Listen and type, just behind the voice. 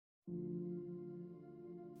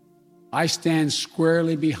I stand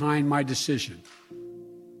squarely behind my decision.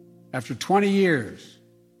 After 20 years,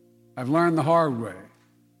 I've learned the hard way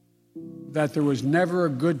that there was never a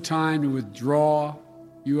good time to withdraw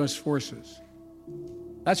U.S. forces.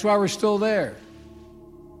 That's why we're still there.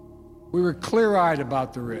 We were clear-eyed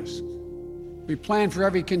about the risk. We planned for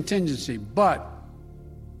every contingency, but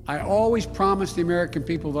I always promised the American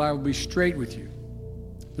people that I would be straight with you.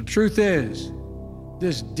 The truth is,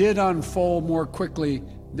 this did unfold more quickly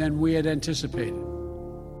than we had anticipated.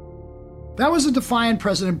 That was a defiant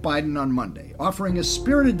President Biden on Monday, offering a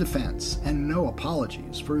spirited defense and no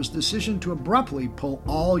apologies for his decision to abruptly pull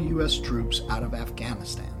all U.S. troops out of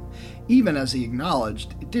Afghanistan, even as he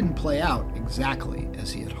acknowledged it didn't play out exactly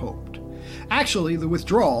as he had hoped. Actually, the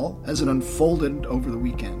withdrawal, as it unfolded over the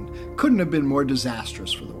weekend, couldn't have been more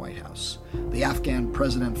disastrous for the White House. The Afghan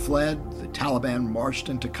president fled, the Taliban marched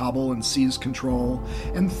into Kabul and seized control,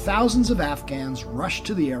 and thousands of Afghans rushed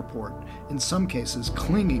to the airport, in some cases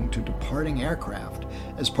clinging to departing aircraft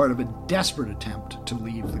as part of a desperate attempt to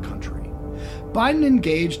leave the country. Biden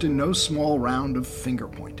engaged in no small round of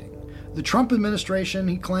finger-pointing. The Trump administration,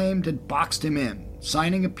 he claimed, had boxed him in,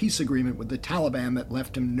 signing a peace agreement with the Taliban that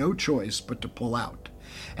left him no choice but to pull out.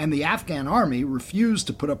 And the Afghan army refused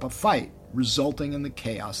to put up a fight, resulting in the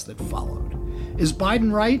chaos that followed. Is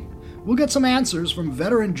Biden right? We'll get some answers from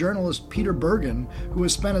veteran journalist Peter Bergen, who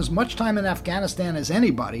has spent as much time in Afghanistan as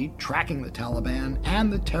anybody tracking the Taliban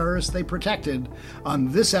and the terrorists they protected,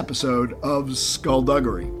 on this episode of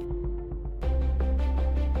Skullduggery.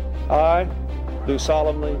 I do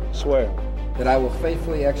solemnly swear that I will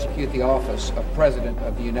faithfully execute the office of President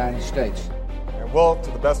of the United States and will,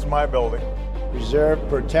 to the best of my ability, preserve,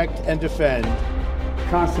 protect, and defend the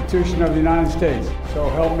Constitution of the United States. So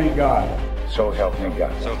help me God. So help me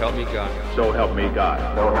God. So help me God. So help me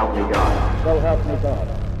God. So help me God. So help me God.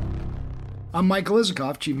 I'm Michael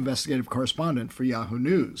Isikoff, Chief Investigative Correspondent for Yahoo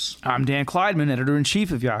News. I'm Dan Kleidman,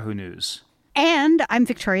 Editor-in-Chief of Yahoo News. And I'm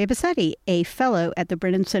Victoria Bassetti, a fellow at the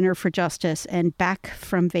Brennan Center for Justice and back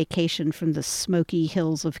from vacation from the smoky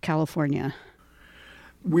hills of California.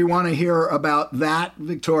 We want to hear about that,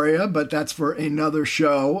 Victoria, but that's for another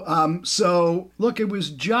show. So, look, it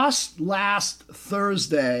was just last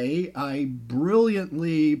Thursday I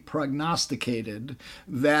brilliantly prognosticated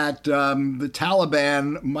that the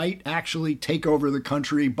Taliban might actually take over the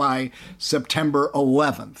country by September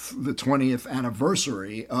 11th, the 20th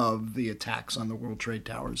anniversary of the attacks on the World Trade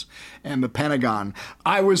Towers and the Pentagon.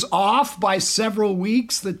 I was off by several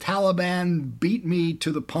weeks. The Taliban beat me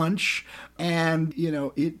to the punch. And,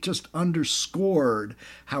 it just underscored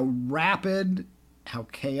how rapid, how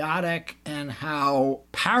chaotic, and how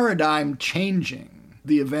paradigm changing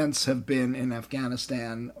the events have been in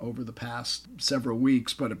Afghanistan over the past several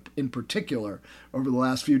weeks, but in particular over the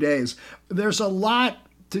last few days. There's a lot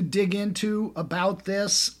to dig into about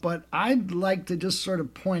this, but I'd like to just sort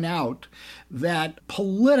of point out that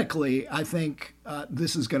politically, I think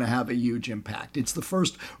this is going to have a huge impact. It's the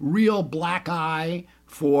first real black eye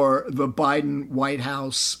for the Biden White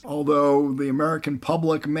House, although the American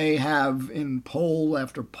public may have, in poll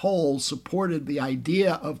after poll, supported the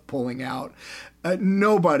idea of pulling out.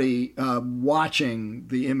 Nobody watching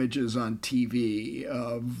the images on TV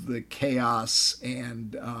of the chaos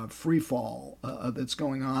and freefall that's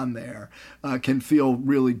going on there can feel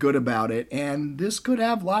really good about it. And this could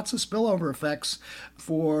have lots of spillover effects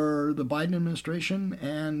for the Biden administration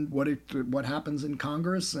and what happens in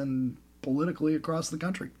Congress and politically across the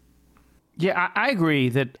country. Yeah, I agree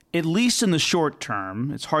that at least in the short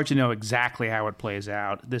term, it's hard to know exactly how it plays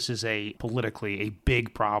out. This is politically a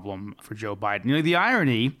big problem for Joe Biden. The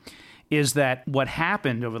irony is that what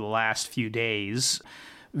happened over the last few days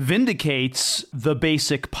vindicates the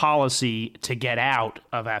basic policy to get out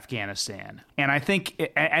of Afghanistan. And I think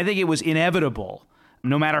it was inevitable,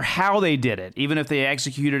 no matter how they did it, even if they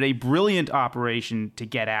executed a brilliant operation to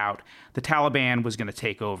get out, the Taliban was going to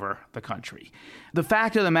take over the country. The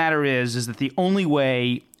fact of the matter is that the only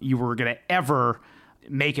way you were going to ever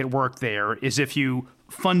make it work there is if you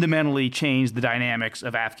fundamentally change the dynamics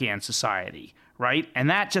of Afghan society, right? And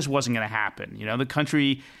that just wasn't going to happen. The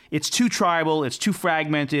country, it's too tribal, it's too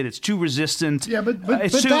fragmented, it's too resistant. Yeah, but let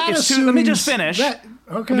me just finish.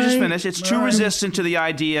 It's too resistant to the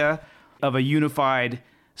idea of a unified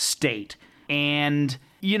state. And,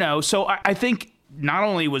 so I think not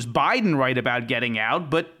only was Biden right about getting out,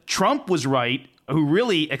 but Trump was right, who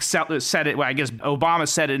really set it. Well, I guess Obama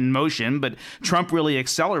set it in motion, but Trump really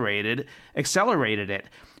accelerated it.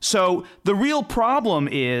 So the real problem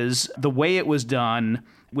is the way it was done,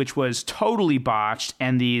 which was totally botched,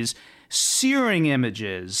 and these searing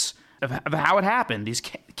images of how it happened. These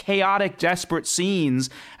chaotic, desperate scenes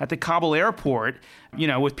at the Kabul airport,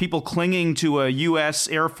 with people clinging to a U.S.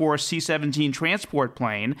 Air Force C-17 transport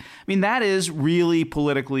plane. I mean, that is really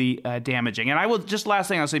politically damaging. And I will just last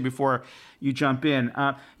thing I'll say before you jump in.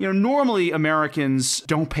 Normally Americans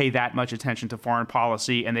don't pay that much attention to foreign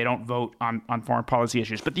policy, and they don't vote on foreign policy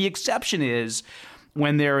issues. But the exception is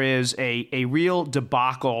when there is a real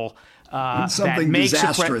debacle something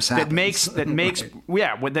disastrous happens.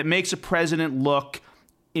 that makes a president look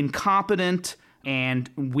incompetent and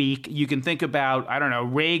weak. You can think about,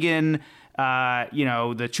 Reagan,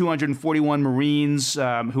 the 241 Marines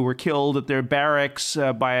who were killed at their barracks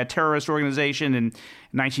by a terrorist organization in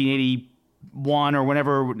 1981 or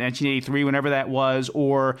 1983, whenever that was,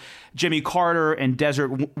 or Jimmy Carter and Desert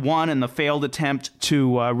One and the failed attempt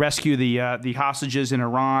to rescue the hostages in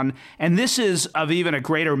Iran. And this is of even a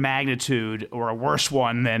greater magnitude or a worse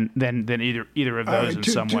one than either of those in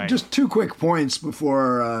some way. Just 2 quick points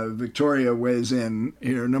before Victoria weighs in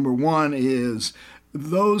here. Number one is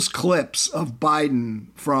those clips of Biden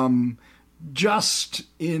from just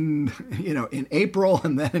in April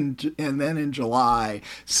and then in July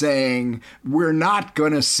saying we're not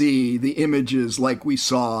going to see the images like we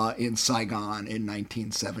saw in Saigon in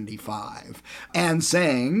 1975, and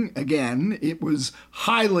saying again it was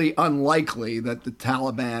highly unlikely that the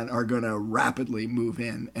Taliban are going to rapidly move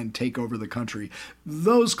in and take over the country.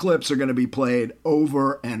 Those clips are going to be played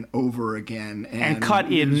over and over again and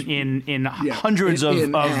cut in hundreds of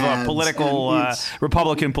political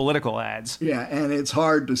Republican political ads. Yeah, and it's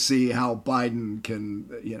hard to see how Biden can,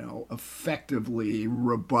 effectively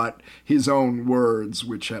rebut his own words,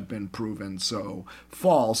 which have been proven so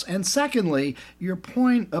false. And secondly, your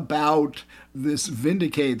point about this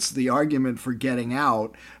vindicates the argument for getting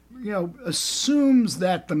out, assumes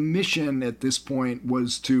that the mission at this point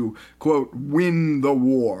was to, quote, win the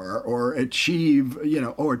war or achieve,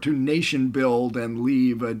 or to nation build and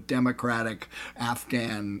leave a democratic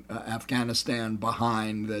Afghanistan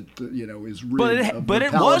behind that, is rid of But the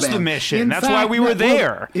it Taliban. was the mission. That's why we were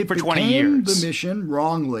there for 20 years. It became the mission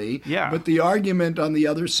wrongly. Yeah. But the argument on the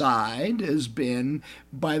other side has been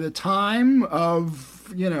by the time of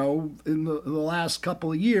in the last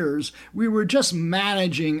couple of years, we were just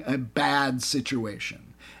managing a bad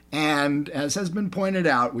situation. And as has been pointed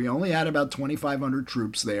out, we only had about 2,500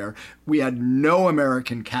 troops there. We had no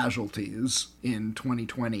American casualties in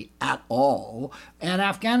 2020 at all. And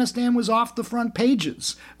Afghanistan was off the front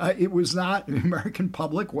pages. It was not, the American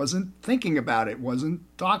public wasn't thinking about it, wasn't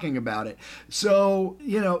talking about it. So,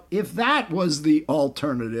 if that was the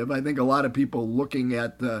alternative, I think a lot of people looking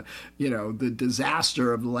at the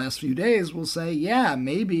disaster of the last few days will say, yeah,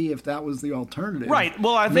 maybe if that was the alternative. Right.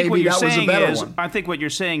 Well, I think what you're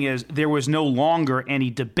saying is there was no longer any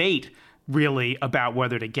debate really about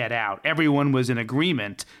whether to get out. Everyone was in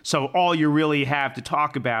agreement. So all you really have to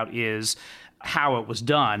talk about is how it was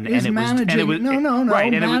done.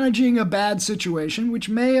 Managing a bad situation, which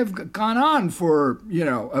may have gone on for,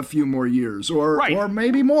 a few more years or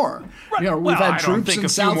maybe more. Right. We've had troops in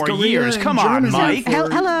South Korea and Come on, Germany Mike. Hello.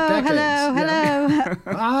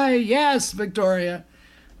 Hi, yes, Victoria.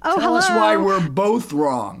 Oh, Tell us why we're both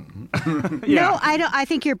wrong. No, I don't. I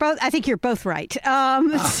think you're both right. How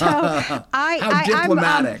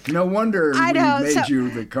diplomatic. No wonder we made you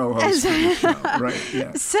the co-host of the show. Right.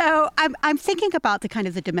 Yeah. So I'm thinking about the kind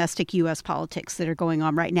of the domestic U.S. politics that are going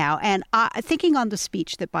on right now, and thinking on the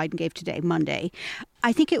speech that Biden gave today, Monday,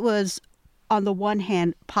 I think it was, on the one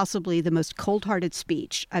hand, possibly the most cold-hearted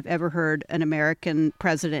speech I've ever heard an American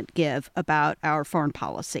president give about our foreign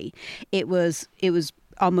policy. It was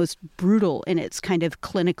almost brutal in its kind of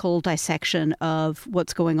clinical dissection of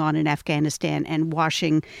what's going on in Afghanistan and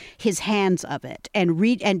washing his hands of it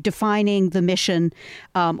and defining the mission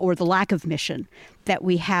or the lack of mission that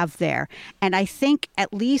we have there. And I think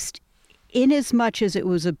at least in as much as it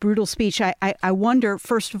was a brutal speech, I wonder,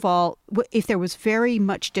 first of all, if there was very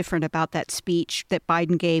much different about that speech that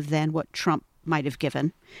Biden gave than what Trump might have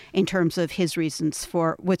given in terms of his reasons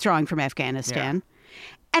for withdrawing from Afghanistan. Yeah.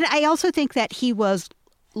 And I also think that he was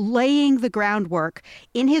laying the groundwork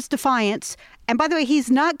in his defiance. And by the way, he's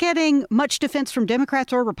not getting much defense from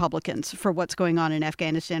Democrats or Republicans for what's going on in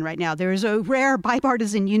Afghanistan right now. There is a rare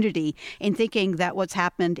bipartisan unity in thinking that what's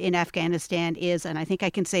happened in Afghanistan is, and I think I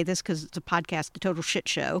can say this because it's a podcast, a total shit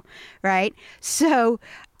show, right? So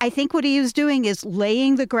I think what he is doing is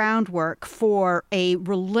laying the groundwork for a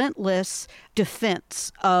relentless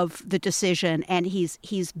defense of the decision. And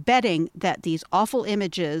he's betting that these awful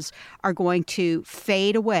images are going to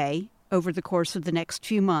fade away over the course of the next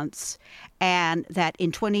few months, and that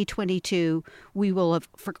in 2022 we will have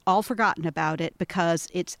all forgotten about it because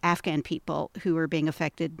it's Afghan people who are being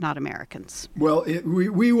affected, not Americans. Well,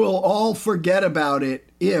 we will all forget about it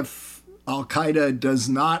if Al-Qaeda does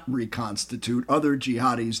not reconstitute, other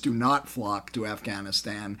jihadis do not flock to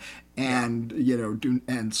Afghanistan and,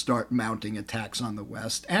 and start mounting attacks on the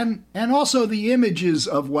West. And also the images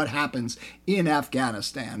of what happens in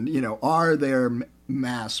Afghanistan, are there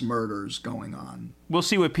mass murders going on? We'll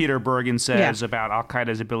see what Peter Bergen says about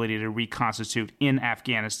Al-Qaeda's ability to reconstitute in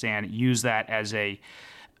Afghanistan, use that as a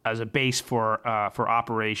base for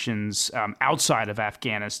operations outside of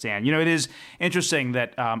Afghanistan. It is interesting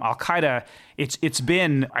that Al-Qaeda, it's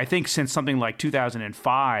been, I think, since something like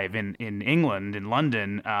 2005 in England, in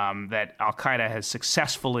London, that Al-Qaeda has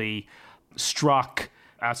successfully struck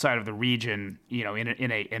outside of the region, in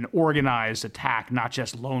an organized attack, not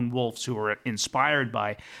just lone wolves who were inspired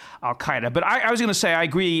by Al-Qaeda. But I was going to say, I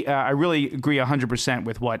agree. I really agree 100%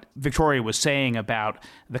 with what Victoria was saying about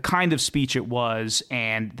the kind of speech it was,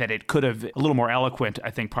 and that it could have a little more eloquent,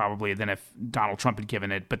 I think, probably than if Donald Trump had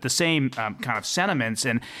given it. But the same kind of sentiments,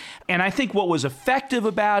 and I think what was effective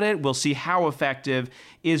about it, we'll see how effective,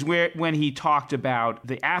 is when he talked about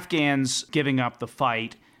the Afghans giving up the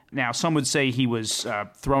fight. Now, some would say he was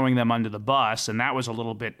throwing them under the bus, and that was a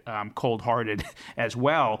little bit cold-hearted as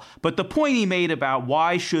well. But the point he made about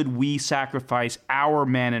why should we sacrifice our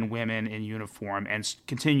men and women in uniform and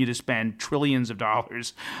continue to spend trillions of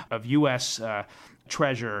dollars of U.S.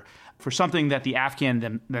 treasure for something that the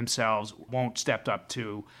Afghan themselves won't step up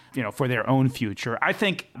to, for their own future. I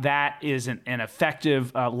think that is an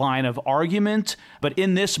effective line of argument. But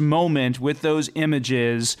in this moment, with those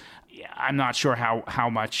images, I'm not sure how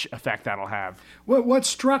much effect that'll have. What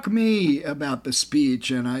struck me about the speech,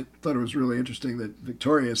 and I thought it was really interesting that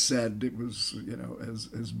Victoria said it was,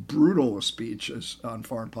 as brutal a speech on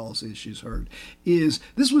foreign policy as she's heard, is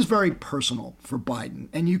this was very personal for Biden,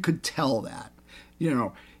 and you could tell that.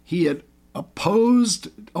 He had opposed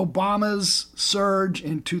Obama's surge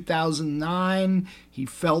in 2009. He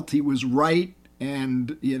felt he was right,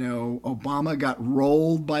 and, Obama got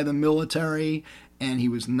rolled by the military, and he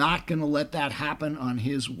was not going to let that happen on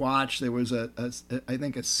his watch. There was, I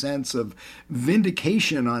think, a sense of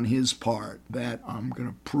vindication on his part that I'm going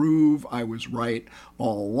to prove I was right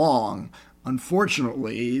all along.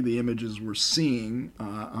 Unfortunately, the images we're seeing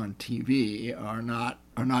on TV are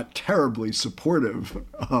not terribly supportive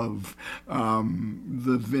of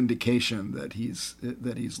the vindication that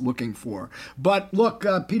he's looking for. But look,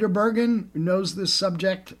 Peter Bergen knows this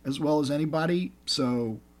subject as well as anybody,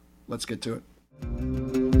 so let's get to it.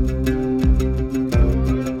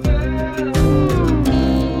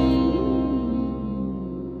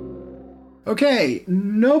 Okay,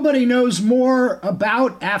 nobody knows more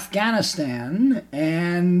about Afghanistan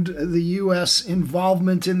and the U.S.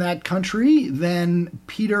 involvement in that country than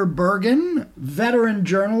Peter Bergen, veteran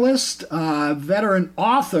journalist, veteran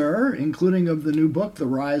author, including of the new book, The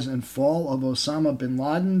Rise and Fall of Osama bin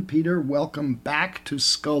Laden. Peter, welcome back to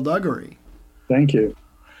Skullduggery. Thank you.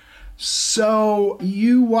 So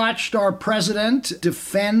you watched our president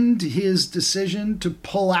defend his decision to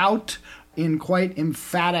pull out in quite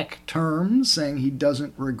emphatic terms, saying he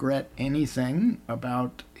doesn't regret anything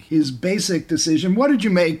about his basic decision. What did you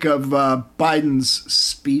make of Biden's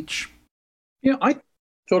speech? Yeah, I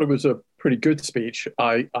thought it was a pretty good speech.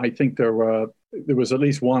 I think there was at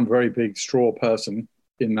least one very big straw person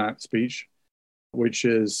in that speech, which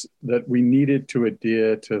is that we needed to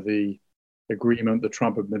adhere to the agreement the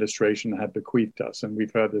Trump administration had bequeathed us. And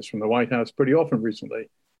we've heard this from the White House pretty often recently.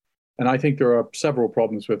 And I think there are several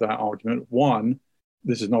problems with that argument. One,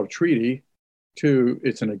 this is not a treaty. Two,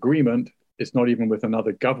 it's an agreement. It's not even with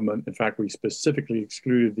another government. In fact, we specifically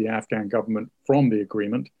excluded the Afghan government from the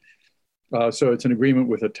agreement. So it's an agreement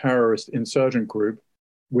with a terrorist insurgent group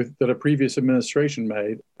that a previous administration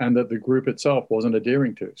made and that the group itself wasn't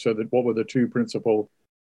adhering to. So that what were the two principal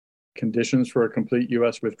conditions for a complete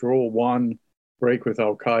U.S. withdrawal? One, break with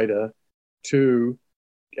Al-Qaeda. Two,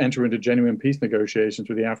 enter into genuine peace negotiations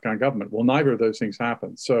with the Afghan government. Well, neither of those things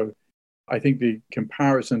happened. So I think the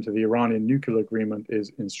comparison to the Iranian nuclear agreement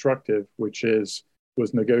is instructive, which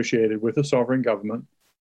was negotiated with a sovereign government,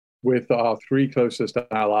 with our three closest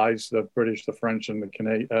allies, the British, the French, and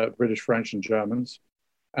the British, French, and Germans,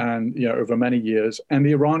 and over many years. And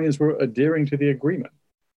the Iranians were adhering to the agreement.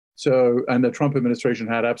 So, and the Trump administration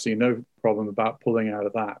had absolutely no problem about pulling out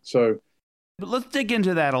of that. So, but let's dig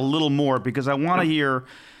into that a little more, because I want to hear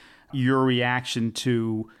your reaction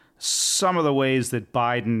to some of the ways that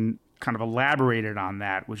Biden kind of elaborated on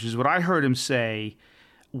that, which is what I heard him say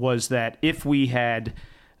was that if we had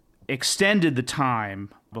extended the time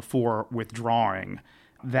before withdrawing,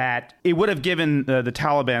 that it would have given the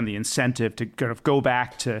Taliban the incentive to kind of go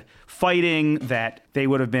back to fighting, that they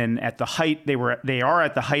would have been at the height, they are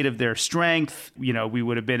at the height of their strength. You know, we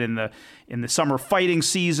would have been in the summer fighting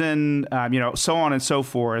season, so on and so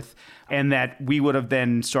forth, and that we would have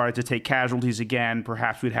then started to take casualties again.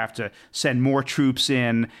 Perhaps we'd have to send more troops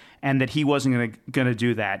in, and that he wasn't going to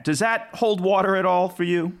do that. Does that hold water at all for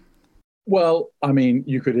you? Well, I mean,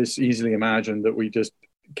 you could just easily imagine that we just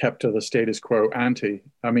kept to the status quo ante.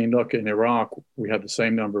 I mean, look, in Iraq, we had the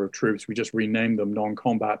same number of troops. We just renamed them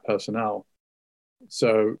non-combat personnel.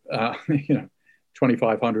 So,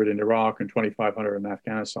 2,500 in Iraq and 2,500 in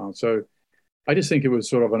Afghanistan. So I just think it was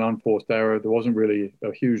sort of an unforced error. There wasn't really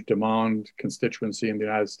a huge demand constituency in the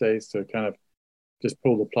United States to kind of just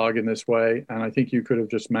pull the plug in this way. And I think you could have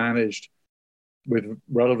just managed with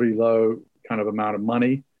relatively low kind of amount of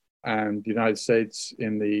money, and the United States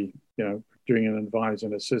in the, doing an advise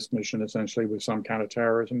and assist mission essentially with some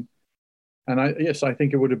counterterrorism. And I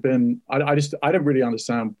think it would have been, I don't really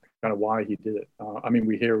understand kind of why he did it. I mean,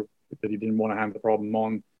 we hear that he didn't want to hand the problem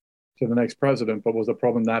on to the next president, but was the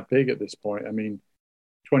problem that big at this point? I mean,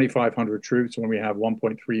 2,500 troops when we have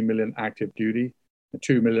 1.3 million active duty,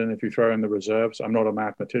 2 million if you throw in the reserves. I'm not a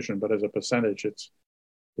mathematician, but as a percentage, it's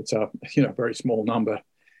a very small number.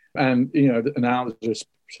 And now there's this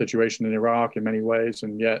situation in Iraq in many ways,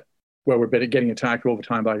 and yet we're getting attacked all the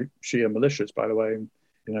time by Shia militias, by the way,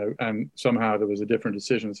 and somehow there was a different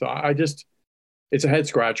decision. So it's a head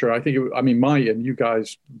scratcher. I think, and you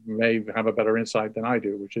guys may have a better insight than I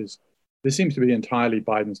do, which is this seems to be entirely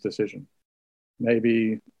Biden's decision.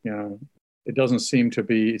 Maybe, it seems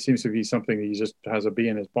to be something that he just has a bee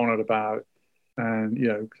in his bonnet about.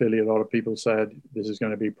 And, clearly a lot of people said this is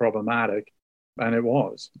going to be problematic. And it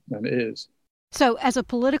was, and it is. So as a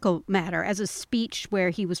political matter, as a speech where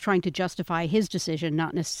he was trying to justify his decision,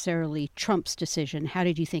 not necessarily Trump's decision, how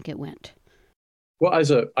did you think it went? Well,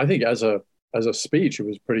 I think as a speech, it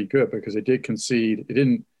was pretty good because it did concede. It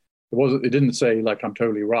didn't say like, I'm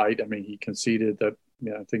totally right. I mean, he conceded that,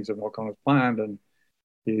 things have not gone as planned, and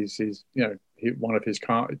he's one of his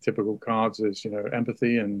typical cards is,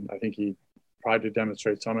 empathy. And I think he tried to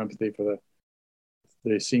demonstrate some empathy for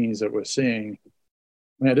the scenes that we're seeing.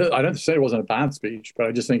 I mean, I don't say it wasn't a bad speech, but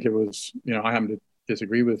I just think it was, I happen to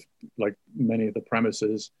disagree with like many of the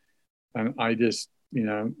premises. And I just,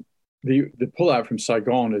 the pullout from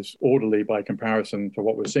Saigon is orderly by comparison to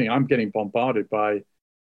what we're seeing. I'm getting bombarded by,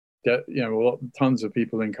 tons of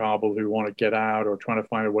people in Kabul who want to get out or trying to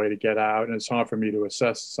find a way to get out. And it's hard for me to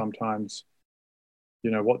assess sometimes,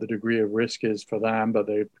 what the degree of risk is for them, but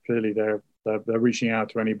they're reaching out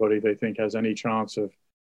to anybody they think has any chance of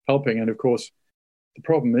helping. And of course, the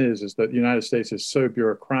problem is that the United States is so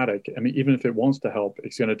bureaucratic. I mean, even if it wants to help,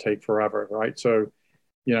 it's going to take forever, right? So,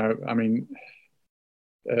 and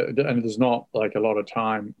there's not like a lot of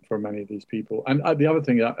time for many of these people. And the other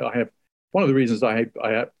thing that one of the reasons I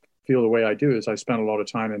feel the way I do is I spent a lot of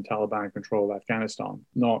time in Taliban-controlled Afghanistan,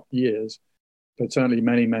 not years, but certainly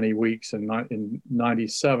many, many weeks in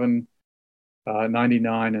 97,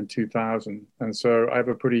 99 and 2000. And so I have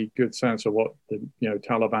a pretty good sense of what the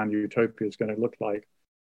Taliban utopia is going to look like,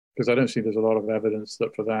 because I don't see there's a lot of evidence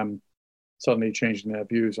that for them suddenly changing their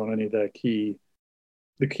views on any of the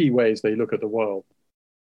key ways they look at the world.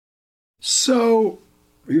 So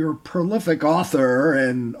you're a prolific author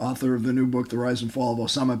and author of the new book, The Rise and Fall of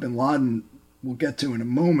Osama bin Laden, we'll get to in a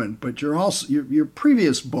moment, but you're also your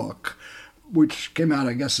previous book, which came out,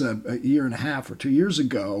 I guess, a year and a half or 2 years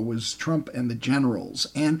ago, was Trump and the Generals.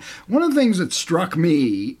 And one of the things that struck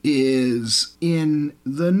me is in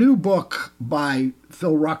the new book by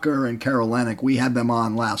Phil Rucker and Carol Lennick, we had them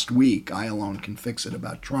on last week, I Alone Can Fix It,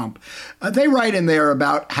 about Trump. They write in there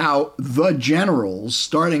about how the generals,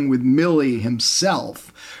 starting with Milley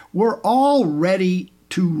himself, were all ready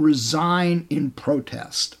to resign in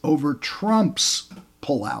protest over Trump's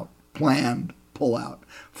planned pullout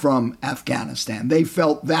from Afghanistan. They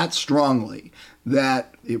felt that strongly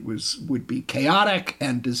that it would be chaotic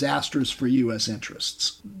and disastrous for U.S.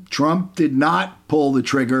 interests. Trump did not pull the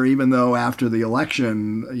trigger, even though after the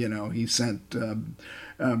election, he sent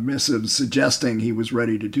missives suggesting he was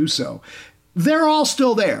ready to do so. They're all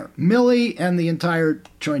still there. Milley and the entire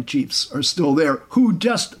Joint Chiefs are still there, who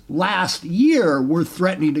just last year were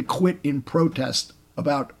threatening to quit in protest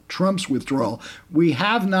about Trump's withdrawal. We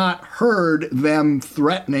have not heard them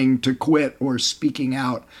threatening to quit or speaking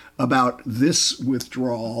out about this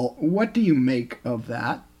withdrawal. What do you make of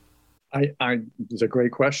that? It's a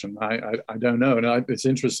great question. I don't know. And it's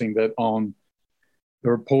interesting that on the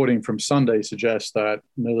reporting from Sunday suggests that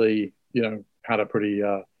Milley, had a pretty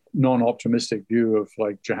non-optimistic view of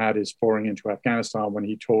like jihadis pouring into Afghanistan when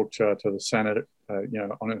he talked to the Senate,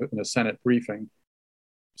 in a Senate briefing.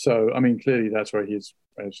 So, I mean, clearly that's where his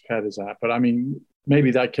head is at. But I mean,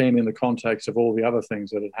 maybe that came in the context of all the other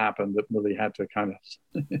things that had happened that Milley had to kind of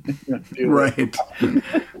right.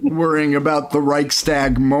 Worrying about the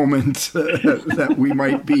Reichstag moment that we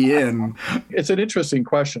might be in. It's an interesting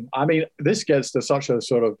question. I mean, this gets to such a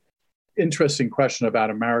sort of interesting question about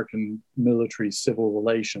American military civil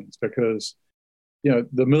relations because, the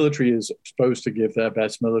military is supposed to give their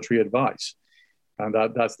best military advice. And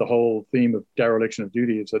that's the whole theme of dereliction of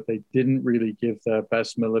duty, is that they didn't really give their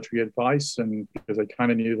best military advice, and because they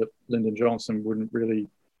kind of knew that Lyndon Johnson wouldn't really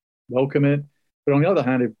welcome it. But on the other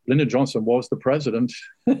hand, if Lyndon Johnson was the president,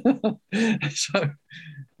 they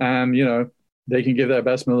can give their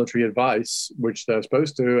best military advice, which they're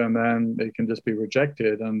supposed to, and then it can just be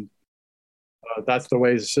rejected. And that's the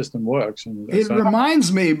way the system works. And it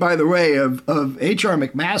reminds me, by the way, of H.R.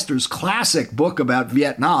 McMaster's classic book about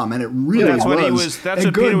Vietnam, and it really was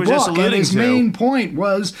a good book. And his main point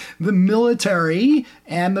was the military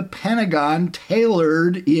and the Pentagon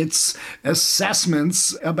tailored its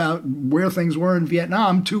assessments about where things were in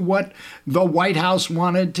Vietnam to what the White House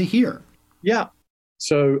wanted to hear. Yeah.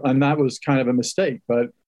 So, and that was kind of a mistake.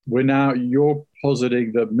 But you're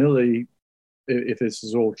positing that Milley, if this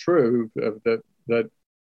is all true, that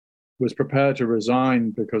was prepared to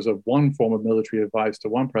resign because of one form of military advice to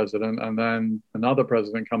one president, and then another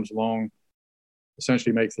president comes along,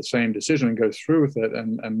 essentially makes the same decision and goes through with it,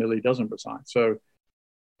 and Milley doesn't resign. So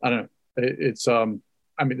I don't know. It's I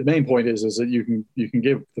mean, the main point is that you can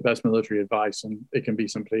give the best military advice and it can be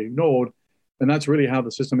simply ignored, and that's really how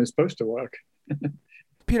the system is supposed to work.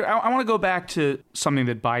 Peter, I want to go back to something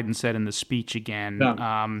that Biden said in the speech again.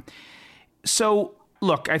 Yeah. So,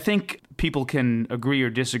 look, I think people can agree or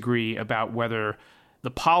disagree about whether the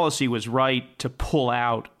policy was right to pull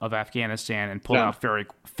out of Afghanistan and pull out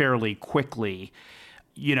fairly quickly.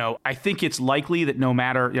 I think it's likely that no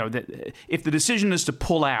matter, that if the decision is to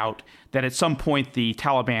pull out, that at some point the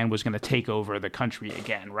Taliban was going to take over the country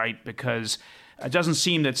again, right? Because it doesn't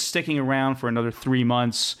seem that sticking around for another 3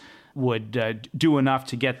 months would do enough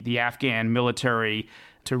to get the Afghan military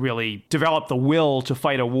to really develop the will to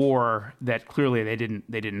fight a war that clearly they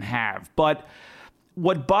didn't have. But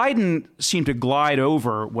what Biden seemed to glide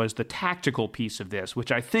over was the tactical piece of this,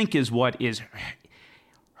 which I think is what is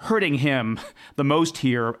hurting him the most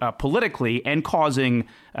here politically and causing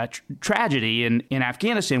tragedy in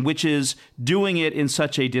Afghanistan, which is doing it in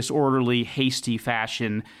such a disorderly, hasty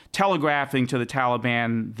fashion, telegraphing to the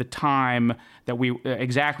Taliban the time that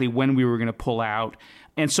exactly when we were going to pull out.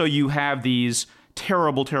 And so you have these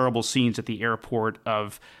terrible, terrible scenes at the airport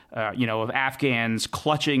of Afghans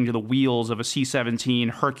clutching to the wheels of a C-17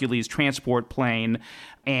 Hercules transport plane,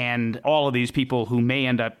 and all of these people who may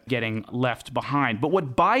end up getting left behind. But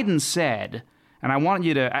what Biden said, and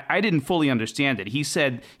I didn't fully understand it. He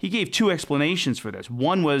gave two explanations for this.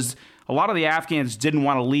 One was a lot of the Afghans didn't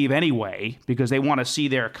want to leave anyway because they want to see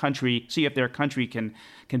if their country can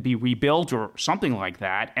be rebuilt or something like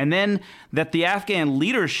that. And then that the Afghan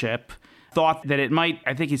leadership thought that it might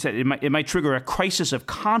trigger a crisis of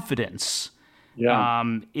confidence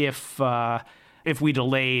if we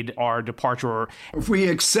delayed our departure. Or if we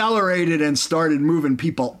accelerated and started moving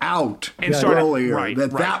people out earlier,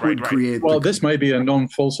 that would create... Well, this may be a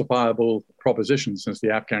non-falsifiable proposition since the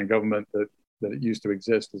Afghan government that it used to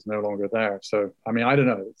exist is no longer there. So, I mean, I don't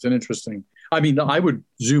know. It's an interesting... I mean, I would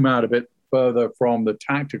zoom out a bit further from the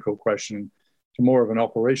tactical question to more of an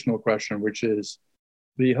operational question, which is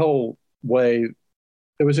the whole way.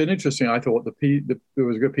 There was an interesting, I thought, there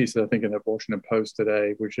was a good piece that I think in the Washington Post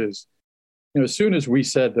today, which is, as soon as we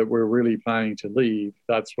said that we're really planning to leave,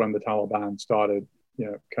 that's when the Taliban started,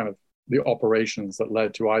 kind of the operations that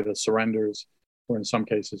led to either surrenders or in some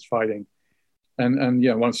cases fighting. And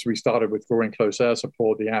once we started withdrawing close air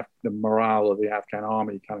support, the morale of the Afghan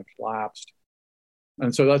army kind of collapsed.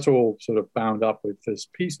 And so that's all sort of bound up with this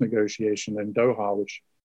peace negotiation in Doha, which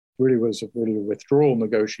really was a withdrawal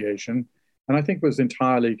negotiation, and I think was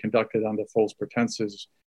entirely conducted under false pretenses.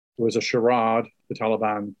 It was a charade. The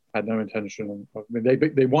Taliban had no intention of... I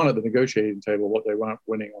mean, they won at the negotiating table what they weren't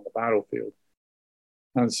winning on the battlefield.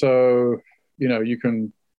 And so,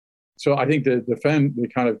 So I think the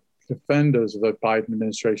kind of defenders of the Biden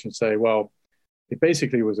administration say, well, it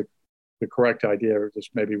basically was the correct idea. It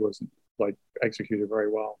just maybe wasn't executed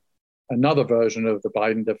very well. Another version of the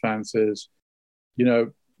Biden defense is,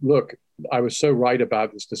 look, I was so right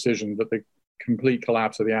about this decision that the complete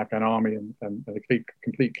collapse of the Afghan army and the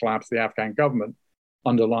complete collapse of the Afghan government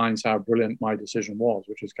underlines how brilliant my decision was,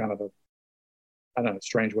 which is kind of I don't know,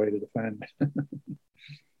 strange way to defend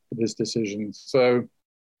this decision. So,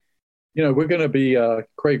 we're going to be,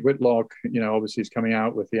 Craig Whitlock, obviously is coming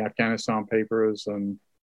out with the Afghanistan papers, and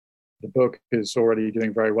the book is already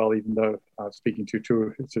doing very well, even though speaking to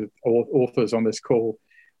two authors on this call,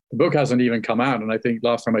 the book hasn't even come out. And I think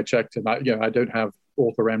last time I checked, and I don't have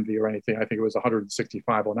author envy or anything. I think it was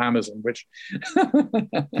 165 on Amazon, which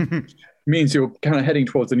means you're kind of heading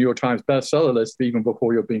towards the New York Times bestseller list even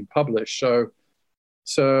before you're being published. So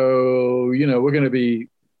we're going to be,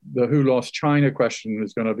 the who lost China question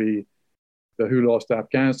is going to be the who lost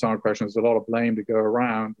Afghanistan question. There's a lot of blame to go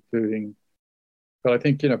around, including, but I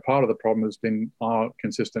think, part of the problem has been our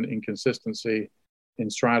consistent inconsistency in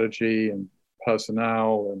strategy and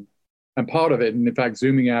personnel, and part of it, and in fact,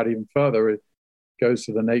 zooming out even further, it goes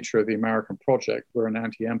to the nature of the American project. We're an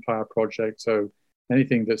anti-empire project, so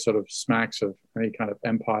anything that sort of smacks of any kind of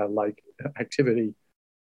empire-like activity,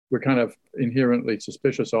 we're kind of inherently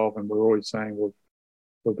suspicious of, and we're always saying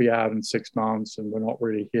we'll be out in 6 months, and we're not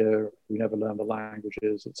really here. We never learn the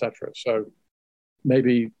languages, etc. So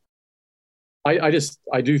maybe I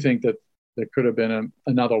do think that there could have been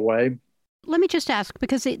another way. Let me just ask,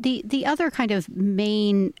 because the other kind of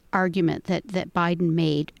main argument that Biden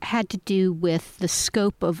made had to do with the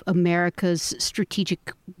scope of America's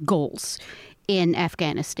strategic goals in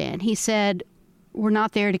Afghanistan. He said, we're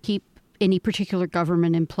not there to keep any particular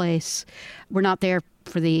government in place. We're not there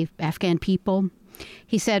for the Afghan people.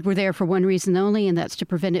 He said we're there for one reason only, and that's to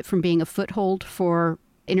prevent it from being a foothold for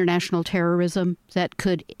international terrorism that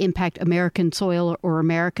could impact American soil or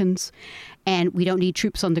Americans. And we don't need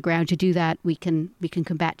troops on the ground to do that. We can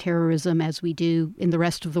combat terrorism as we do in the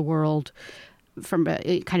rest of the world from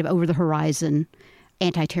kind of over-the-horizon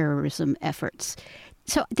anti-terrorism efforts.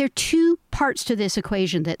 So there are two parts to this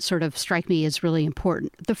equation that sort of strike me as really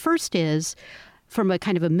important. The first is from a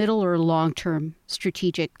kind of a middle or long-term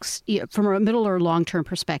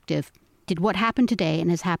perspective, did what happened today and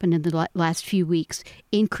has happened in the last few weeks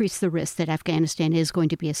increase the risk that Afghanistan is going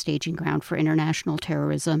to be a staging ground for international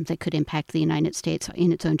terrorism that could impact the United States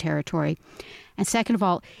in its own territory? And second of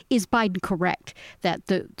all, is Biden correct that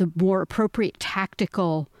the more appropriate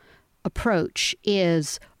tactical approach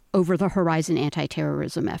is over-the-horizon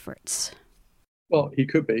anti-terrorism efforts? Well, he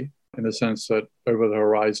could be, in the sense that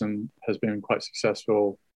over-the-horizon has been quite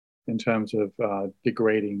successful in terms of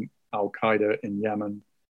degrading al-Qaeda in Yemen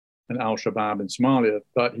and al-Shabaab in Somalia,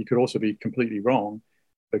 but he could also be completely wrong,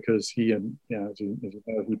 because he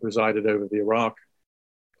presided over the Iraq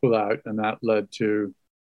pullout, and that led to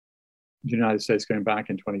the United States going back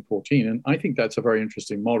in 2014. And I think that's a very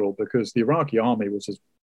interesting model, because the Iraqi army was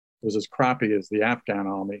as crappy as the Afghan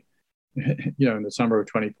army, in the summer of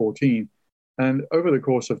 2014. And over the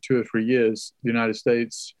course of 2 or 3 years, the United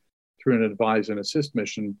States, through an advise and assist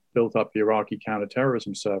mission, built up the Iraqi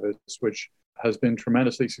counterterrorism service, which has been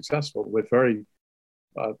tremendously successful with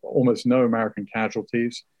almost no American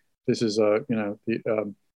casualties. This is a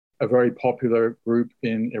very popular group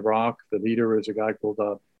in Iraq. The leader is a guy called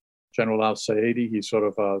General al-Sayedi. He's sort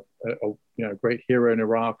of a great hero in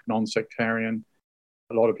Iraq, non-sectarian.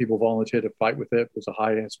 A lot of people volunteered to fight with it. It was a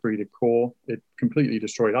high esprit de corps. It completely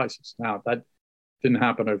destroyed ISIS. Now, that didn't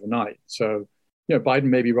happen overnight. So, Biden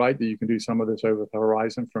may be right that you can do some of this over the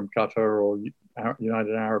horizon from Qatar or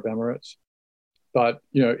United Arab Emirates. But,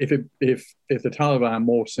 if the Taliban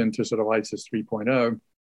morphs into sort of ISIS 3.0,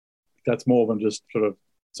 that's more than just sort of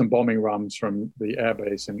some bombing runs from the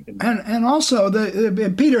airbase. And also,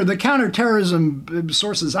 Peter, the counterterrorism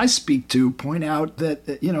sources I speak to point out that,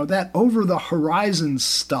 that over-the-horizon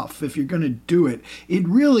stuff, if you're going to do it, it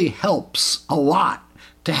really helps a lot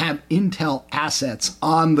to have intel assets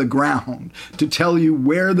on the ground to tell you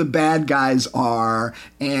where the bad guys are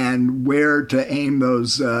and where to aim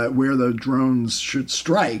those, where the drones should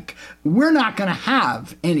strike. We're not going to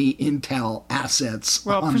have any intel assets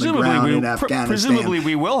on the ground in Afghanistan. Presumably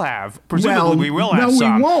we will have. We will have some.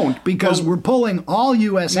 No, we won't, because we're pulling all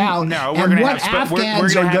U.S. out. No, we're going to have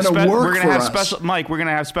Afghans are going to work for us. Mike, we're going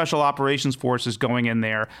to have special operations forces going in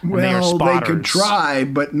there. And well, they are spotters. They could try,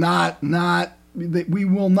 but not. We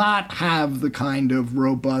will not have the kind of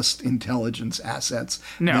robust intelligence assets.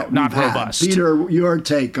 No, not robust. Peter, your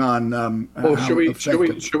take on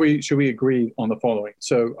should we agree on the following?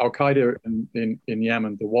 So Al Qaeda in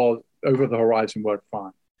Yemen, there was over the horizon worked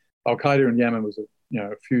fine. Al Qaeda in Yemen was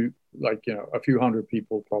a few hundred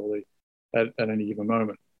people probably at any given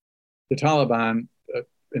moment. The Taliban,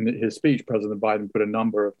 in his speech, President Biden put a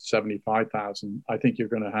number of 75,000. I think you're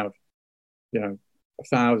going to have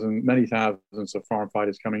many thousands of foreign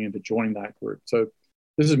fighters coming in to join that group. So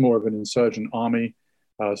this is more of an insurgent army.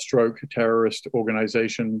 stroke terrorist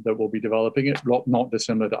organization that will be developing it, not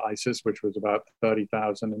dissimilar to ISIS, which was about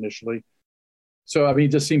 30,000 initially. So, I mean,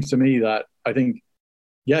 it just seems to me that I think,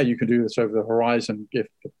 yeah, you can do this over the horizon if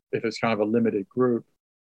it's kind of a limited group.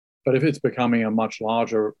 But if it's becoming a much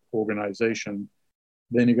larger organization,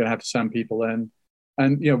 then you're going to have to send people in.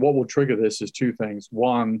 And, what will trigger this is two things.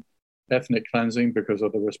 One, ethnic cleansing because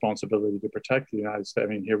of the responsibility to protect the United States. I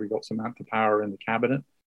mean, here we got Samantha Power in the cabinet,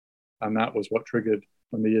 and that was what triggered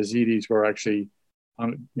when the Yazidis were actually,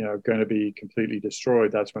 going to be completely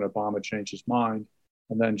destroyed. That's when Obama changed his mind.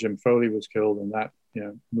 And then Jim Foley was killed, and that,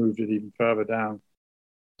 moved it even further down.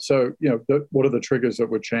 So, what are the triggers that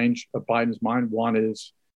would change Biden's mind? One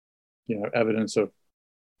is, evidence of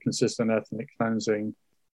consistent ethnic cleansing.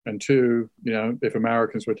 And two, if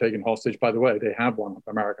Americans were taken hostage, by the way, they have one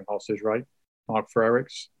American hostage, right? Mark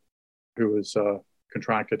Frericks, who was a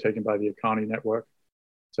contractor taken by the Akani network.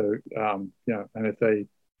 So, and if they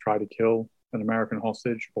try to kill an American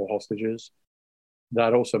hostage or hostages,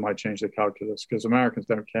 that also might change the calculus because Americans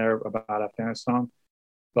don't care about Afghanistan,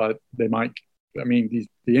 but they might. I mean,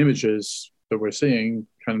 the images that we're seeing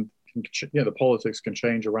the politics can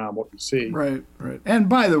change around what you see. Right. And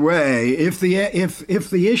by the way, if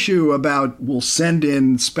the issue about we'll send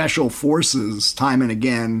in special forces time and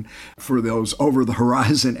again for those over the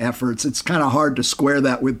horizon efforts, it's kind of hard to square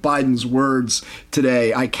that with Biden's words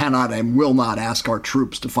today. I cannot and will not ask our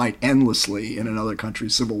troops to fight endlessly in another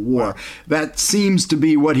country's civil war. Wow. That seems to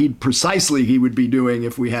be what he would be doing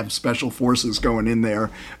if we have special forces going in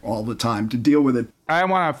there all the time to deal with it. I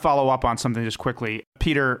want to follow up on something just quickly.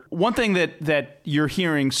 Peter, one thing that you're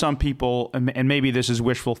hearing some people, and maybe this is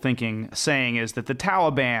wishful thinking, saying is that the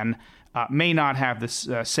Taliban may not have this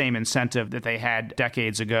same incentive that they had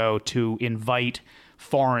decades ago to invite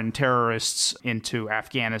foreign terrorists into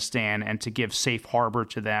Afghanistan and to give safe harbor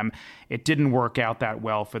to them. It didn't work out that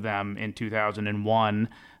well for them in 2001.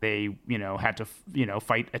 They, had to,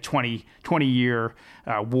 fight a 20-year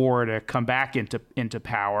war to come back into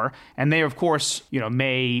power. And they, of course,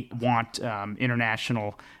 may want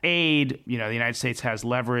international aid. The United States has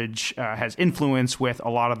leverage, has influence with a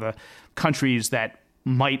lot of the countries that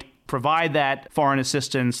might provide that foreign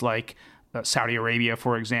assistance, like Saudi Arabia,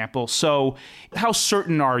 for example. So how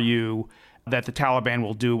certain are you that the Taliban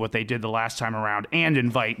will do what they did the last time around and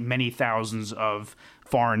invite many thousands of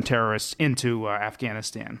foreign terrorists into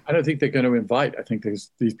Afghanistan? I don't think they're going to invite. I think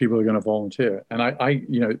these people are going to volunteer. And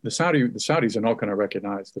the Saudis are not going to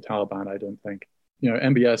recognize the Taliban, I don't think.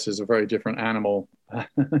 MBS is a very different animal. For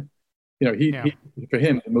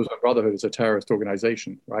him, the Muslim Brotherhood is a terrorist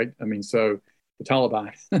organization, right? I mean, so the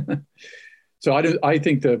Taliban. So I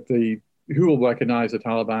think that who will recognize the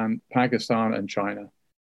Taliban? Pakistan and China.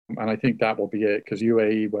 And I think that will be it because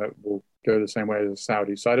UAE will go the same way as the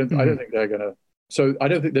Saudis. So I don't think they're going to. So I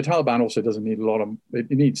don't think the Taliban also doesn't need a lot of.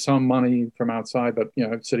 It needs some money from outside, but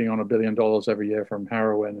it's sitting on $1 billion every year from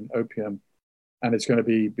heroin and opium, and it's going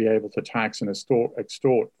to be able to tax and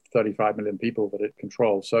extort 35 million people that it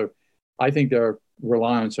controls. So I think their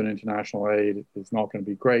reliance on international aid is not going to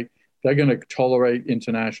be great. They're going to tolerate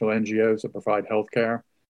international NGOs that provide healthcare,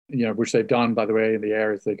 which they've done, by the way, in the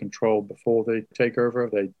areas they controlled before they take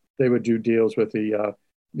over. They would do deals with the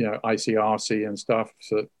ICRC and stuff,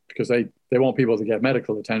 so because they want people to get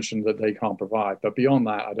medical attention that they can't provide. But beyond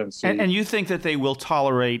that, I don't see. And you think that they will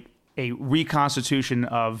tolerate a reconstitution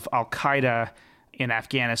of Al-Qaeda in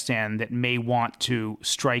Afghanistan that may want to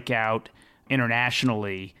strike out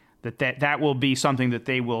internationally, that will be something that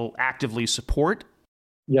they will actively support?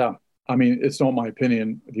 Yeah. I mean, it's not my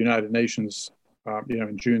opinion. The United Nations,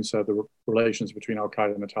 in June said the relations between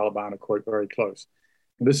Al-Qaeda and the Taliban are quite very close.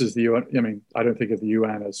 And this is the UN. I mean, I don't think of the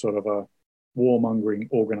UN as sort of a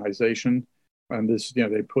warmongering organization. And this,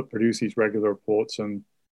 they produce these regular reports. And,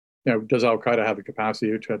 does Al-Qaeda have the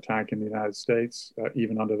capacity to attack in the United States,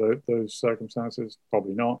 even under those circumstances?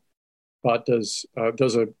 Probably not. But does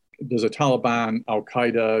a Taliban,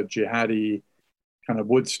 Al-Qaeda, jihadi kind of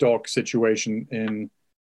Woodstock situation in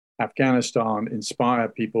Afghanistan inspire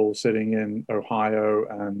people sitting in Ohio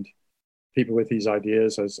and people with these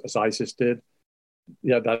ideas as ISIS did?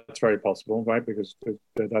 Yeah, that's very possible, right? Because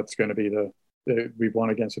that's going to be we've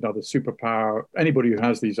won against another superpower. Anybody who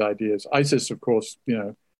has these ideas, ISIS, of course,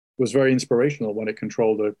 was very inspirational when it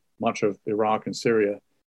controlled much of Iraq and Syria,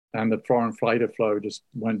 and the foreign fighter flow just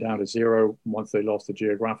went down to zero once they lost the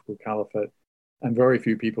geographical caliphate, and very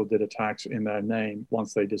few people did attacks in their name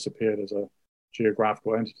once they disappeared as a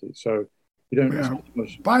geographical entity. So you don't. Yeah.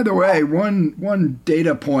 By the way, one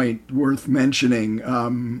data point worth mentioning: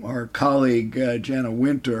 our colleague Jana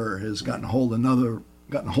Winter has gotten a hold of another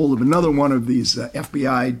gotten hold of another one of these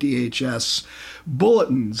FBI DHS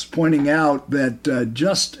bulletins pointing out that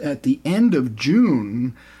just at the end of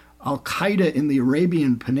June, Al-Qaeda in the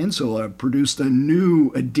Arabian Peninsula produced a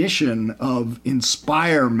new edition of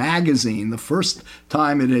Inspire magazine, the first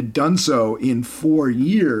time it had done so in 4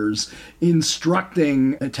 years,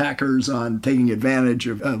 instructing attackers on taking advantage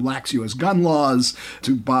of lax U.S. gun laws,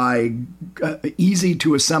 to buy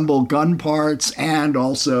easy-to-assemble gun parts, and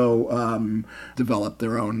also develop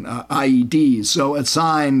their own IEDs. So a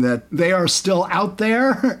sign that they are still out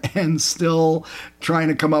there and still trying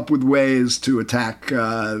to come up with ways to attack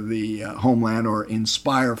the homeland, or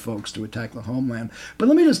inspire folks to attack the homeland. But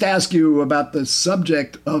let me just ask you about the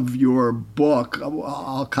subject of your book,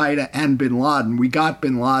 Al-Qaeda and bin Laden. We got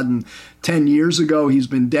bin Laden 10 years ago. He's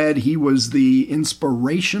been dead. He was the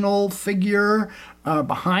inspirational figure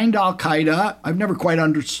behind Al-Qaeda. I've never quite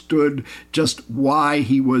understood just why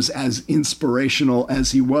he was as inspirational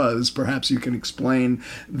as he was. Perhaps you can explain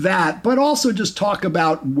that, but also just talk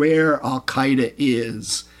about where Al-Qaeda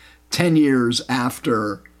is 10 years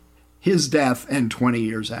after his death and 20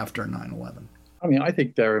 years after 9/11. I mean, I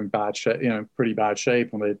think they're in bad shape, pretty bad shape.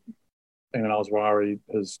 I mean, Ayman al-Zawahiri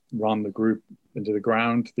has run the group into the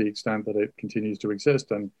ground to the extent that it continues to exist.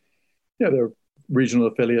 And, there are regional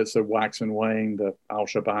affiliates that wax and wane, the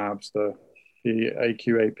Al-Shabaabs, the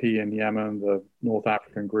AQAP in Yemen, the North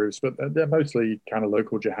African groups, but they're mostly kind of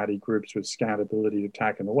local jihadi groups with scant ability to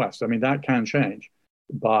attack in the West. I mean, that can change.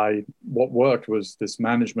 By what worked was this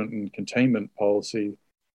management and containment policy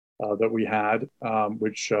that we had,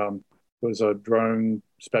 which was a drone,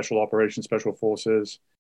 special operations, special forces,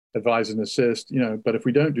 advise and assist, but if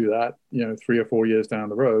we don't do that, 3 or 4 years down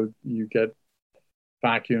the road, you get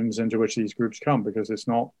vacuums into which these groups come, because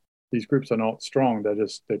these groups are not strong.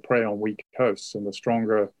 They prey on weak hosts, and the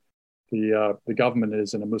stronger the government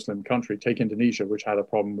is in a Muslim country, take Indonesia, which had a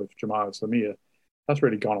problem with Jamaat Islamiyah, that's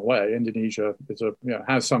really gone away. Indonesia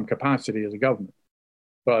has some capacity as a government,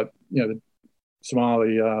 but the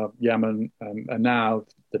Somalia, Yemen, and now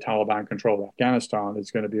the Taliban control of Afghanistan is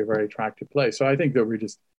going to be a very attractive place. So I think that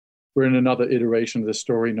we're in another iteration of this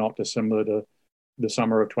story, not dissimilar to the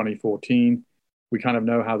summer of 2014. We kind of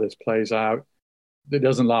know how this plays out. It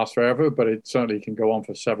doesn't last forever, but it certainly can go on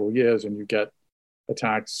for several years, and you get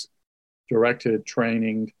attacks directed,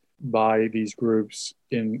 training by these groups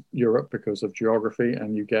in Europe because of geography,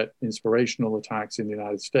 and you get inspirational attacks in the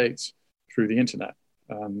United States through the internet.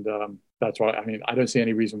 And that's why, I don't see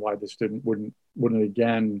any reason why this wouldn't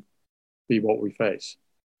again be what we face.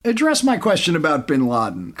 Address my question about bin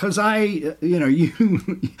Laden, because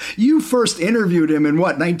you first interviewed him in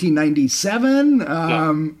 1997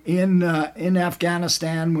 in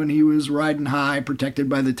Afghanistan when he was riding high, protected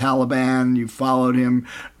by the Taliban. You followed him.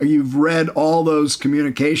 You've read all those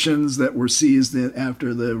communications that were seized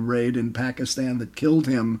after the raid in Pakistan that killed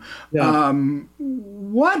him. Yeah.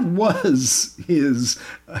 What was his,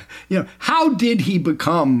 how did he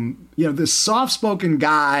become, this soft-spoken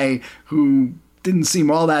guy who didn't seem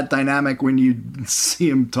all that dynamic when you see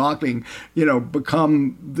him talking,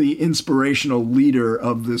 become the inspirational leader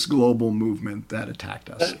of this global movement that attacked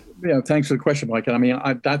us? Thanks for the question, Mike.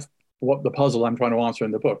 And that's what the puzzle I'm trying to answer in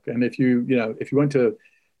the book. And if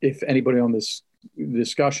anybody on this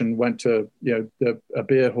discussion went to, a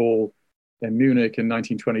beer hall in Munich in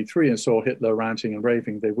 1923 and saw Hitler ranting and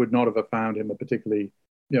raving, they would not have found him a particularly,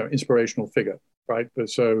 inspirational figure, right? But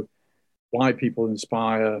so why people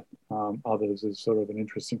inspire others is sort of an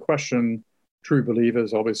interesting question. True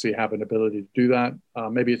believers obviously have an ability to do that.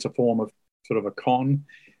 Maybe it's a form of sort of a con,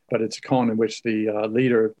 but it's a con in which the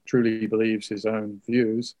leader truly believes his own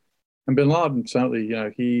views. And bin Laden, certainly,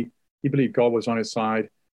 he believed God was on his side.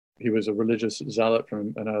 He was a religious zealot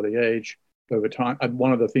from an early age. Over time,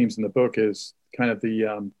 one of the themes in the book is kind of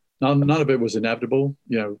none of it was inevitable.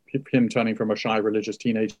 Him turning from a shy religious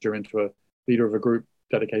teenager into a leader of a group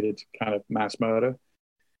dedicated to kind of mass murder.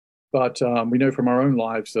 But we know from our own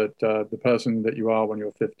lives that the person that you are when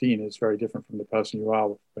you're 15 is very different from the person you are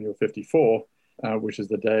when you're 54, which is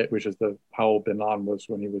how old bin Laden was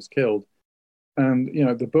when he was killed. And,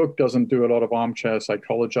 the book doesn't do a lot of armchair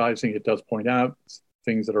psychologizing. It does point out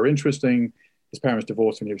things that are interesting. His parents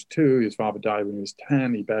divorced when he was 2. His father died when he was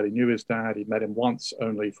 10. He barely knew his dad. He met him once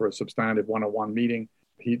only for a substantive one-on-one meeting.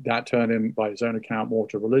 That turned him, by his own account, more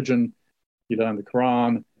to religion. He learned the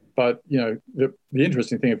Quran. But, the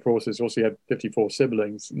interesting thing, of course, is also he had 54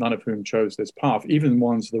 siblings, none of whom chose this path, even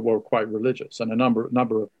ones that were quite religious. And a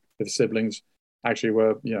number of his siblings actually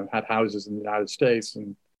were, had houses in the United States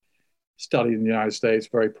and studied in the United States,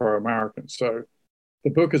 very pro-American. So the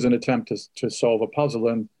book is an attempt to solve a puzzle.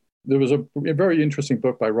 And There was a very interesting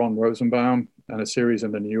book by Ron Rosenbaum and a series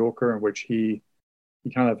in the New Yorker in which he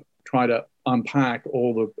kind of tried to unpack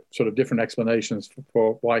all the sort of different explanations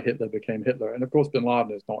for why Hitler became Hitler. And of course, bin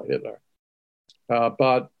Laden is not Hitler.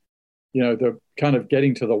 But, the kind of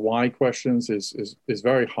getting to the why questions is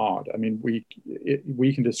very hard. I mean,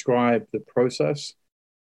 we can describe the process,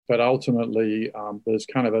 but ultimately there's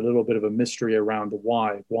kind of a little bit of a mystery around the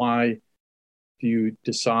why. Why do you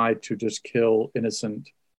decide to just kill innocent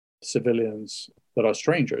civilians that are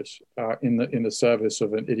strangers in the service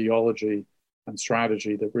of an ideology and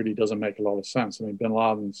strategy that really doesn't make a lot of sense? I mean, bin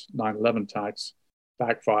Laden's 9/11 attacks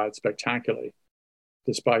backfired spectacularly,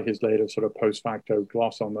 despite his later sort of post facto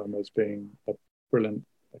gloss on them as being a brilliant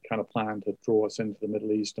kind of plan to draw us into the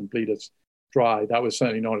Middle East and bleed us dry. That was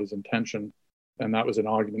certainly not his intention. And that was an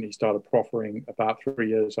argument he started proffering about 3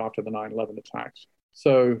 years after the 9/11 attacks.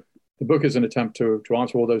 So the book is an attempt to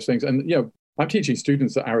answer all those things. And, I'm teaching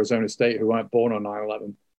students at Arizona State who weren't born on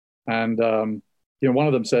 9/11. And, one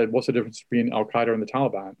of them said, what's the difference between Al-Qaeda and the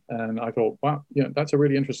Taliban? And I thought, wow, that's a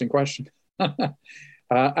really interesting question.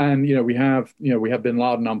 And we have bin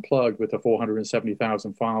Laden unplugged with the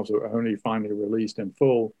 470,000 files that were only finally released in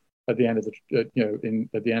full at the end of at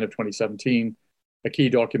the end of 2017. A key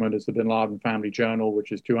document is the Bin Laden Family Journal,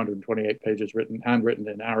 which is 228 pages handwritten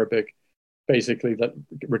in Arabic, basically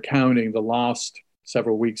recounting the last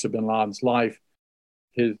several weeks of bin Laden's life.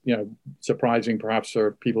 His, surprising perhaps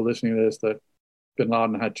for people listening to this, that bin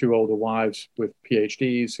Laden had 2 older wives with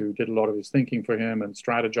PhDs who did a lot of his thinking for him and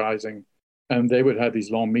strategizing. And they would have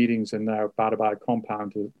these long meetings in their Badabad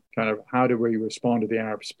compound to kind of, how do we respond to the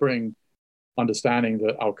Arab Spring, understanding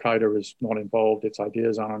that Al-Qaeda is not involved, its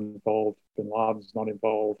ideas aren't involved, bin Laden's not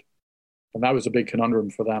involved. And that was a big conundrum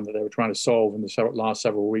for them that they were trying to solve in the last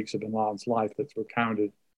several weeks of bin Laden's life that's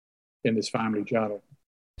recounted in this family journal.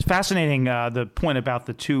 It's fascinating, the point about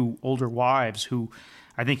the 2 older wives who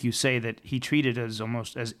I think you say that he treated as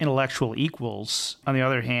almost as intellectual equals. On the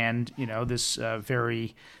other hand, this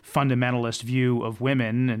very fundamentalist view of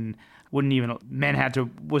women, and men had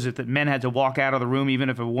to walk out of the room even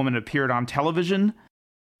if a woman appeared on television?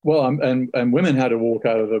 Well, and women had to walk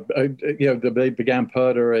out of they began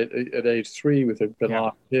Purdah at age 3 with the bin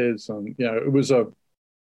Laden kids. And, it was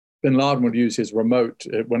bin Laden would use his remote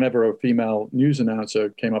whenever a female news announcer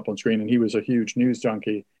came up on screen, and he was a huge news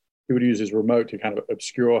junkie. He would use his remote to kind of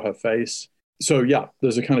obscure her face. So,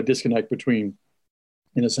 there's a kind of disconnect between,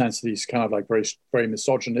 in a sense, these kind of like very, very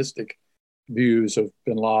misogynistic views of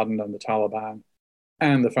bin Laden and the Taliban,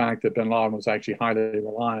 and the fact that bin Laden was actually highly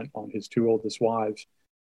reliant on his 2 oldest wives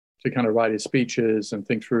to kind of write his speeches and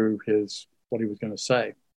think through what he was going to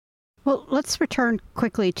say. Well, let's return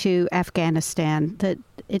quickly to Afghanistan. That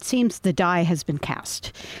it seems the die has been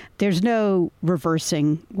cast. There's no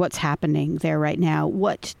reversing what's happening there right now.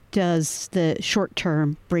 What does the short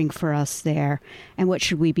term bring for us there, and what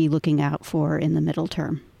should we be looking out for in the middle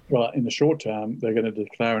term? Well, in the short term, they're going to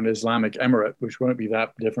declare an Islamic emirate, which won't be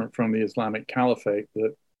that different from the Islamic Caliphate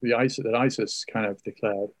that ISIS kind of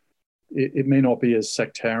declared. It may not be as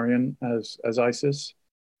sectarian as ISIS,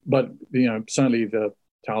 but certainly the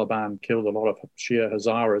Taliban killed a lot of Shia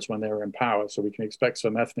Hazaras when they were in power, so we can expect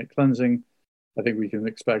some ethnic cleansing. I think we can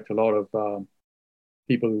expect a lot of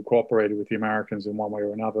people who cooperated with the Americans in one way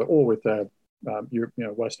or another, or with their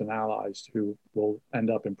Western allies, who will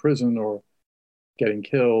end up in prison or getting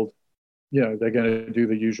killed. They're going to do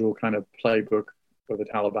the usual kind of playbook for the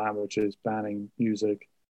Taliban, which is banning music,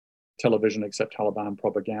 television except Taliban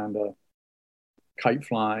propaganda, kite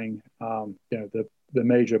flying. The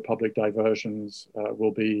major public diversions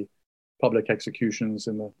will be public executions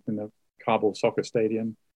in the Kabul soccer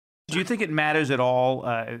stadium. Do you think it matters at all?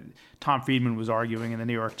 Tom Friedman was arguing in the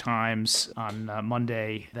New York Times on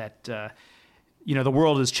Monday that the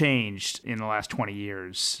world has changed in the last 20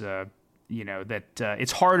 years. That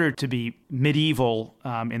it's harder to be medieval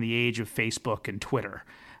in the age of Facebook and Twitter.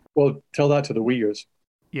 Well, tell that to the Uyghurs.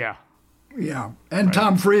 Yeah. Yeah. And right.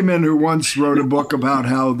 Tom Friedman, who once wrote a book about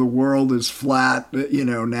how the world is flat,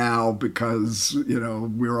 now because,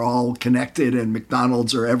 we're all connected and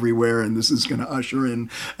McDonald's are everywhere. And this is going to usher in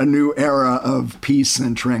a new era of peace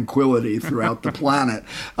and tranquility throughout the planet.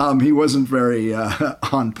 He wasn't very on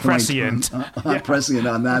point. Prescient. Prescient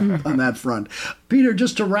on that front. Peter,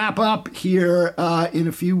 just to wrap up here, in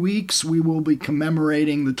a few weeks, we will be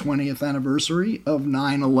commemorating the 20th anniversary of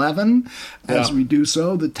 9/11. As we do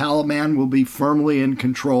so, the Taliban will be firmly in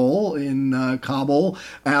control in Kabul.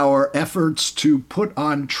 Our efforts to put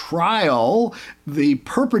on trial the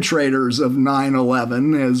perpetrators of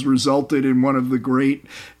 9/11 has resulted in one of the great,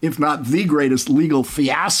 if not the greatest, legal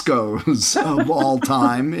fiascos of all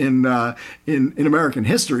time in American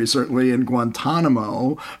history, certainly in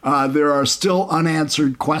Guantanamo. There are still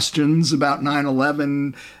unanswered questions about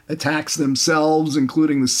 9/11 attacks themselves,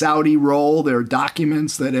 including the Saudi role. There are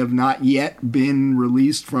documents that have not yet been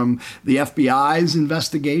released from the FBI's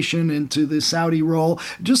investigation into the Saudi role.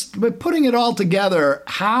 Just putting it all together,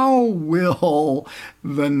 how will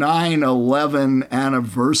the 9/11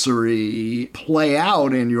 anniversary play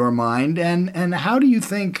out in your mind? And how do you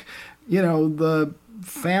think, the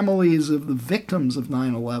families of the victims of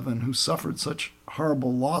 9/11 who suffered such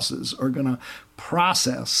horrible losses are going to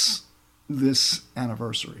process this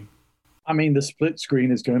anniversary? I mean, the split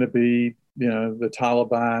screen is going to be, the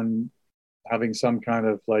Taliban having some kind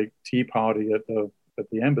of like tea party at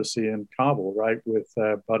the embassy in Kabul, right, with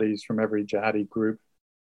buddies from every jihadi group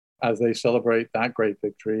as they celebrate that great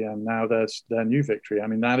victory. And now there's their new victory. I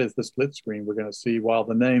mean, that is the split screen we're going to see while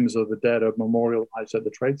the names of the dead are memorialized at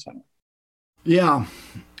the Trade Center. Yeah,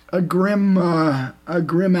 a grim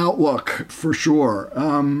outlook for sure.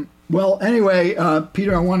 Well, anyway,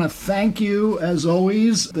 Peter, I want to thank you, as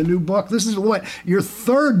always. The new book, this is your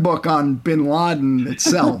third book on bin Laden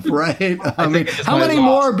itself, right? I mean, how many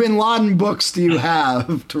more bin Laden books do you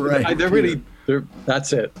have to write?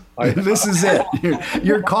 That's it. This is it.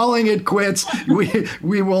 You're calling it quits.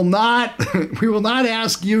 We will not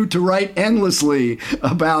ask you to write endlessly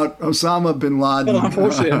about Osama bin Laden. Well,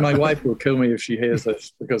 unfortunately, my wife will kill me if she hears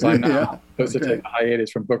this, because I'm now supposed to take a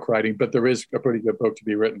hiatus from book writing. But there is a pretty good book to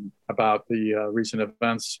be written about the recent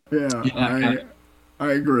events. Yeah,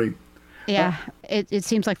 I agree. Yeah, it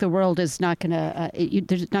seems like the world is not going to,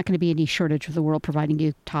 there's not going to be any shortage of the world providing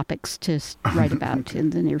you topics to write about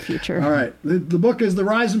in the near future. All right. The book is The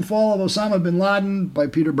Rise and Fall of Osama bin Laden by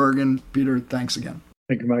Peter Bergen. Peter, thanks again.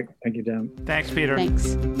 Thank you, Mike. Thank you, Dan. Thanks, Peter.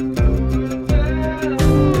 Thanks.